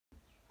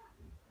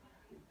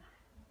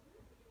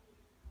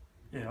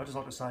Yeah, I'd just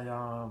like to say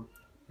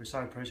we're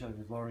so appreciative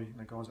of Laurie and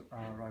the guys at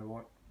Ray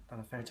White. Done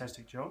a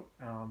fantastic job.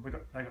 They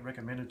got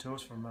recommended to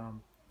us from a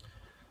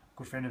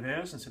good friend of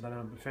ours and said they done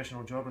a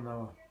professional job and they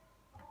were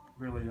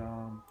really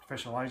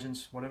professional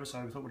agents, whatever.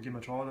 So we thought we'd give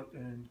them a try.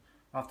 And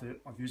after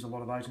I've used a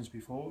lot of agents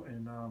before,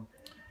 and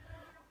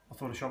I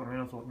thought of shopping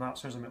around. I thought, no, as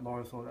soon as I met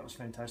Laurie, I thought that was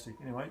fantastic.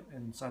 Anyway,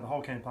 and so the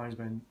whole campaign's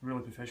been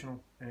really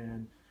professional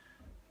and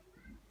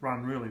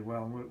run really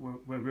well. And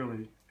we're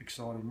really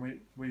excited.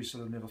 And we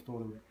sort of never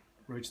thought of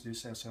reach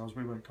this ourselves.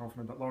 We weren't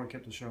confident, but Laurie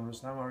kept assuring us,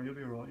 "Don't worry, you'll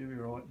be all right. You'll be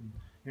all right, and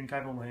you're in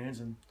capable hands."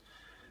 And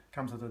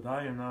come to the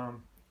day, and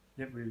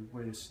yep,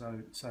 we're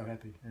so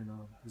happy, and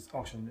this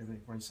auction,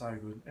 everything went so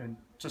good, and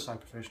just so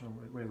professional.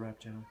 We're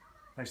wrapped, you know.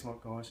 Thanks a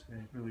lot, guys.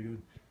 Yeah, really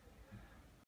good.